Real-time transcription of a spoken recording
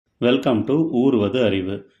Welcome to ஊர்வது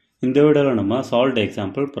அறிவு. இந்த வீடியோவில் நம்ம சால்வ்ட்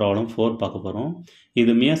எக்ஸாம்பிள் ப்ராப்ளம் 4 பார்க்க போகிறோம்.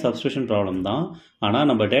 இது மியா சப்ஸ்டியூஷன் ப்ராப்ளம் தான். ஆனால்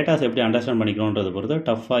நம்ம டேட்டாஸ் எப்படி அண்டர்ஸ்டாண்ட் பண்ணிக்கணுன்றதை பொறுத்து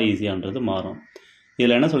டஃப்பாக ஈஸியான்றது மாறும்.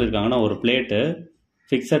 இதில் என்ன சொல்லியிருக்காங்கன்னா, ஒரு பிளேட்டு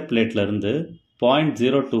ஃபிக்ஸட் பிளேட்லேருந்து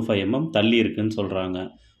 0.025 mm தள்ளி இருக்குதுன்னு சொல்கிறாங்க.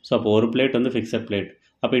 ஸோ அப்போ ஒரு பிளேட் வந்து ஃபிக்ஸட் பிளேட்,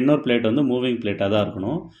 அப்போ இன்னொரு பிளேட் வந்து மூவிங் பிளேட்டாக தான்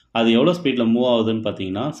இருக்கணும். அது எவ்வளோ ஸ்பீடில் மூவ் ஆகுதுன்னு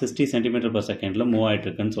பார்த்தீங்கன்னா 60 cm/s மூவ்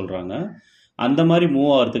ஆகிட்டுருக்குன்னு சொல்கிறாங்க. அந்த மாதிரி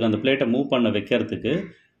மூவ் ஆகிறதுக்கு, அந்த பிளேட்டை மூவ் பண்ண வைக்கிறதுக்கு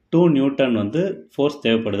 2 நியூட்டன் வந்து ஃபோர்ஸ்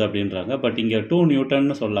தேவைப்படுது அப்படின்றாங்க. பட் இங்கே 2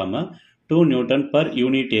 நியூட்டன்னு சொல்லாமல் 2 நியூட்டன் பர்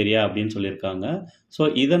யூனிட் ஏரியா அப்படின்னு சொல்லியிருக்காங்க. ஸோ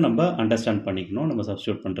இதை நம்ம அண்டர்ஸ்டாண்ட் பண்ணிக்கணும் நம்ம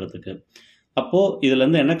சப்ஸ்டியூட் பண்ணுறதுக்கு. அப்போது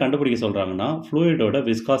இதுலேருந்து என்ன கண்டுபிடிக்க சொல்கிறாங்கன்னா, ஃப்ளூயிடோட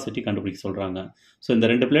விஸ்காசிட்டி கண்டுபிடிக்க சொல்கிறாங்க. ஸோ இந்த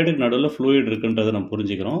ரெண்டு பிளேட்டுக்கு நடுவில் ஃப்ளூயிட் இருக்குன்றதை நம்ம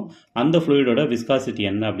புரிஞ்சுக்கிறோம். அந்த ஃப்ளூயிடோட விஸ்காசிட்டி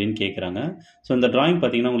என்ன அப்படின்னு கேட்குறாங்க. ஸோ இந்த டிராயிங்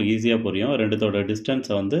பார்த்தீங்கன்னா உங்களுக்கு ஈஸியாக புரியும். ரெண்டுத்தோட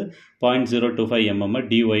டிஸ்டன்ஸை வந்து 0.025 mm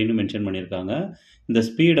dyன்னு மென்ஷன் பண்ணியிருக்காங்க. இந்த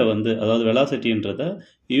ஸ்பீடை வந்து, அதாவது வெலாசிட்டின்றதை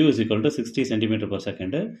u = 60 cm/s.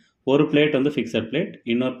 ஒரு பிளேட் வந்து ஃபிக்ஸட் பிளேட்,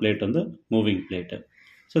 இன்னொரு பிளேட் வந்து மூவிங் பிளேட்டு.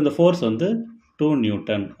 ஸோ இந்த ஃபோர்ஸ் வந்து 2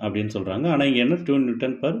 நியூட்டன் அப்படின்னு சொல்கிறாங்க. ஆனால் இங்கே என்ன 2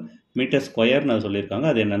 நியூட்டன் பர் மீட்டர் ஸ்கொயர்னு சொல்லியிருக்காங்க.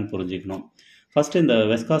 அது என்னன்னு புரிஞ்சுக்கணும். ஃபஸ்ட்டு இந்த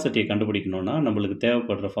வெஸ்காசிட்டியை கண்டுபிடிக்கணும்னா நம்மளுக்கு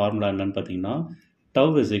தேவைப்படுற ஃபார்முலா என்னன்னு பார்த்தீங்கன்னா,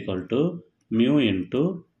 டவ் = μ ×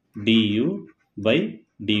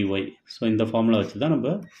 du/dy. ஸோ இந்த ஃபார்முலா வச்சு தான் நம்ம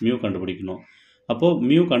மியூ கண்டுபிடிக்கணும். அப்போது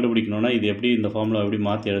மியூ கண்டுபிடிக்கணும்னா இது எப்படி, இந்த ஃபார்முலா எப்படி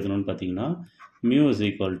மாற்றி எழுதணும்னு பார்த்தீங்கன்னா, μ =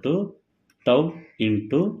 டவ் ×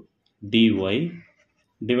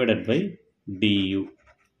 dy/du.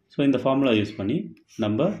 ஸோ இந்த ஃபார்முலா யூஸ் பண்ணி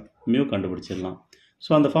நம்ம மியூ கண்டுபிடிச்சிடலாம். ஸோ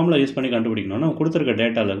அந்த ஃபார்முலா யூஸ் பண்ணி கண்டுபிடிக்கணும்னா கொடுத்துருக்க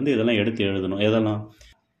டேட்டாலேருந்து இதெல்லாம் எடுத்து எழுதணும். எதெல்லாம்?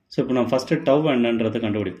 ஸோ இப்போ நம்ம ஃபஸ்ட்டு டவ் என்னன்றதை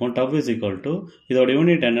கண்டுபிடிப்போம். டவ் = இதோட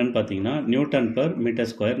யூனிட் என்னன்னு பார்த்தீங்கன்னா நியூட்டன் பர் மீட்டர்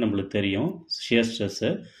ஸ்கொயர் நம்மளுக்கு தெரியும், ஷியர் ஸ்ட்ரெஸ்ஸு.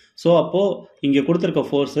 ஸோ அப்போது இங்கே கொடுத்துருக்க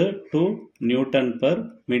ஃபோர்ஸு 2 நியூட்டன் பர்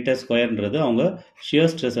மீட்டர் ஸ்கொயர்ன்றது அவங்க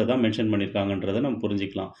ஷியர் ஸ்ட்ரெஸ்ஸை தான் மென்ஷன் பண்ணியிருக்காங்கன்றதை நம்ம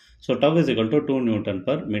புரிஞ்சிக்கலாம். So tau = 2 Newton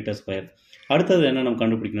per metre square. அடுத்தது என்ன நம்ம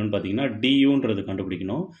கண்டுபிடிக்கணும்னு பார்த்தீங்கன்னா டியூன்றது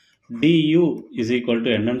கண்டுபிடிக்கணும். டியூ =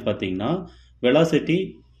 என்னன்னு பார்த்தீங்கன்னா velocity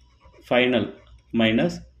final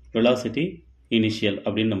minus velocity initial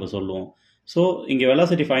அப்படின்னு நம்ம சொல்லுவோம். ஸோ இங்கே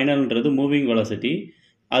வெலாசிட்டி ஃபைனல்ன்றது மூவிங் வெலாசிட்டி.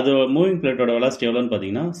 அது மூவிங் பிளேட்டோட வெலாசிட்டி எவ்வளோன்னு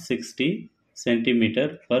பார்த்தீங்கன்னா 60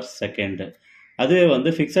 cm/s. அதுவே வந்து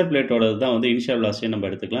ஃபிக்ஸட் பிளேட்டோட தான் வந்து இனிஷியல் வெலாசிட்டி நம்ம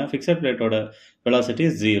எடுத்துக்கலாம். Fixed பிளேட்டோட velocity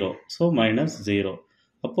 0, so -0.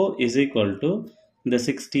 அப்போது இந்த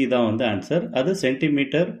 60 தான் வந்து ஆன்சர். அது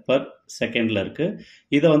cm/s இருக்குது.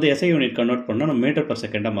 இதை வந்து SI யூனிட் கன்வெர்ட் பண்ணால் நம்ம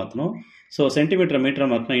மீட்டர்/செகண்டாக மாற்றணும். ஸோ சென்டிமீட்டர் மீட்டரை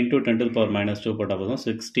மாற்றினா × 10⁻² போட்டால் போதும்.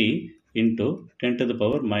 60 ×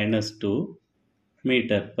 10⁻²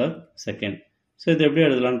 மீட்டர்/செகண்ட். ஸோ இது எப்படி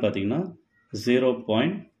எழுதலான்னு பார்த்தீங்கன்னா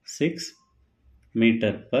 0.6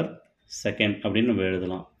 மீட்டர்/செகண்ட் அப்படின்னு நம்ம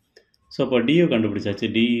எழுதலாம். ஸோ இப்போ டியூ கண்டுபிடிச்சாச்சு.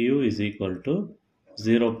 டியூ =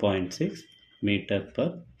 0.6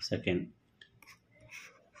 மீட்டர்/செகண்ட்.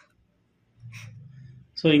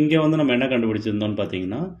 ஸோ இங்கே வந்து நம்ம என்ன கண்டுபிடிச்சிருந்தோம்னு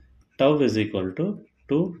பார்த்தீங்கன்னா tau =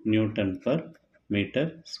 2 Newton per metre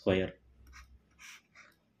square.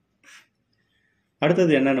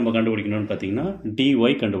 அடுத்தது என்ன நம்ம கண்டுபிடிக்கணும்னு பார்த்தீங்கன்னா dy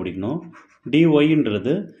கண்டுபிடிக்கணும்.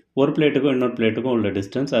 dyன்றது ஒரு பிளேட்டுக்கும் இன்னொரு பிளேட்டுக்கும் உள்ள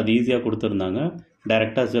டிஸ்டன்ஸ். அது ஈஸியாக கொடுத்துருந்தாங்க.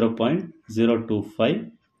 டைரெக்டாக 0.025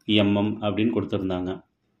 mm அப்படின்னு கொடுத்துருந்தாங்க.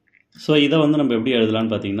 ஸோ இதை வந்து நம்ம எப்படி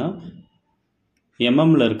எழுதலான்னு பார்த்தீங்கன்னா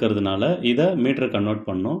mmல இருக்கிறதுனால இதை மீட்டர் கன்வெர்ட்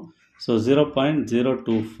பண்ணோம். ஸோ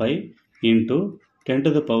 0.025 ×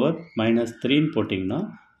 10⁻³ போட்டிங்கன்னா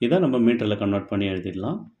இதை நம்ம மீட்டரில் கன்வெர்ட் பண்ணி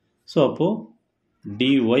எழுதிடலாம். ஸோ அப்போது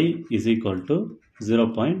dy =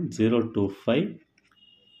 0.025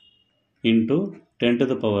 ×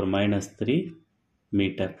 10⁻³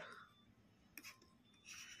 மீட்டர்.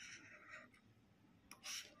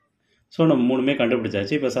 ஸோ நம்ம மூணுமே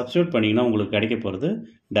கண்டுபிடிச்சாச்சு. இப்போ சப்ஸ்டியூட் பண்ணிங்கன்னா உங்களுக்கு கிடைக்க போகிறது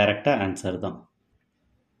டைரெக்டாக ஆன்சர் தான்.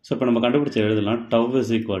 ஸோ இப்போ நம்ம கண்டுபிடிச்சி எழுதலாம். Tau =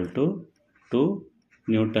 2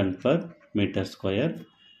 Newton per metre square.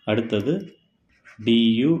 அடுத்தது du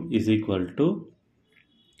 =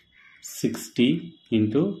 60 ×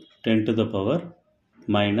 10⁻²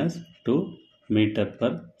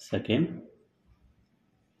 மீட்டர்/செகண்ட்.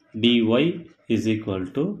 dy =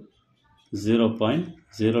 0.025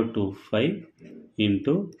 ×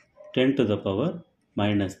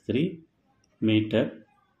 10⁻³ metre.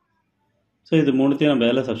 ஸோ இது மூணுத்தையும் நம்ம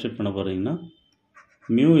எதில் சப்ஸ்டியூட் பண்ண போகிறீங்கன்னா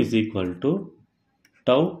μ =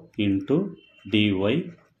 டவ் ×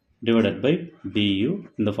 dy/du.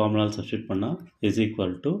 இந்த ஃபார்முலாவில் சப்ஸ்டியூட் பண்ணால்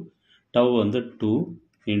டவ் வந்து 2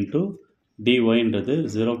 × dyன்றது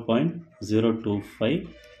 0.025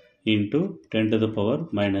 × 10⁻³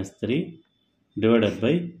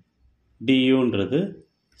 duன்றது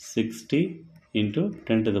 60 ×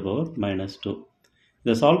 10⁻².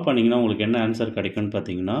 இதை சால்வ் பண்ணிங்கன்னா உங்களுக்கு என்ன ஆன்சர் கிடைக்கும்னு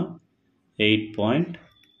பார்த்தீங்கன்னா 8.0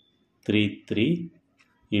 33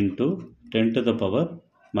 into 10 to the power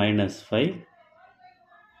minus 5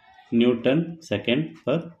 Newton second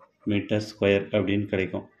per meter square அப்படின்னு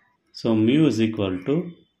கிடைக்கும். So mu is equal to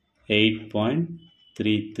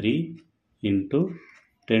 8.33 into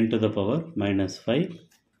 10 to the power minus 5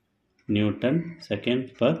 Newton second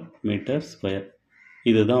per meter square.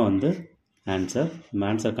 இதுதான் வந்து ஆன்சர்.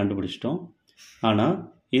 ஆன்சர் கண்டுபிடிச்சிட்டோம். ஆனால்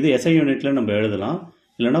இது SI யூனிட்டில் நம்ம எழுதலாம்,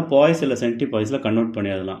 இல்லைனா பாய்ஸ் இல்லை சென்டி பாய்ஸில் கன்வெர்ட் பண்ணி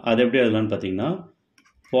எழுதலாம். அது எப்படி எழுதலாம்னு பார்த்தீங்கன்னா,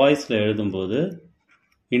 பாய்ஸில் எழுதும்போது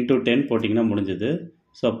இன்ட்டு 10 போட்டிங்கன்னா முடிஞ்சது.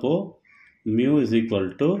 ஸோ அப்போது mu is equal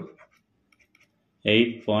to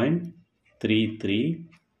 8.33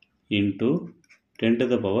 into 10 to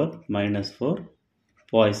the power minus 4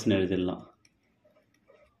 பாய்ஸ்னு எழுதிடலாம்.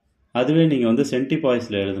 அதுவே நீங்கள் வந்து சென்டி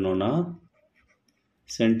பாய்ஸில் எழுதணுன்னா,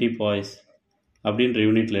 சென்டி பாய்ஸ் அப்படின்ற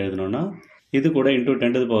யூனிட்டில் எழுதணுன்னா இது கூட இன்ட்டு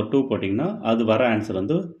 10 to the power 2 போட்டிங்கன்னா அது வர ஆன்சர்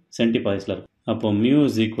வந்து சென்டி பாய்ஸில் இருக்கும். அப்போ mu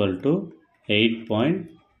is equal to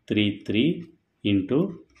 8.33 into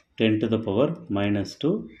 10 to the power minus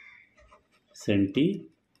 2 centi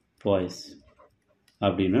boys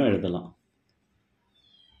அப்படின்னு எழுதலாம்.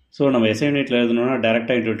 ஸோ நம்ம SI யூனிட்டில் எழுதணுன்னா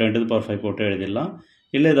டேரெக்டாக இன்ட்டு 10 to the power 5 போட்டு எழுதிடலாம்.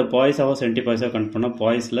 இல்லை இதை பாய்ஸாவோ சென்டி பாய்ஸாக கனெக்ட் பண்ணால்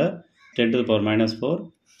பாய்ஸில் 10 to the power minus 4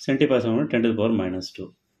 centi பாய்ஸாக 10 to the power minus 2.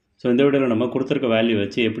 So இந்த வீடியோவில் நம்ம கொடுத்துருக்க வேல்யூ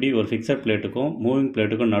வச்சு எப்படி ஒரு ஃபிக்ஸட் பிளேட்டுக்கும் மூவிங்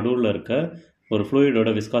பிளேட்டுக்கும் நடுவில் இருக்க ஒரு ஃப்ளூயிடோட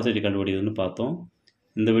விஸ்காசிட்டி கண்டுபிடிக்குதுன்னு பார்த்தோம்.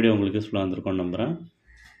 இந்த வீடியோ உங்களுக்கு யூஸ்ஃபுல்லாக இருந்திருக்கும்னு நம்புகிறேன்.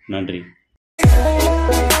 நன்றி.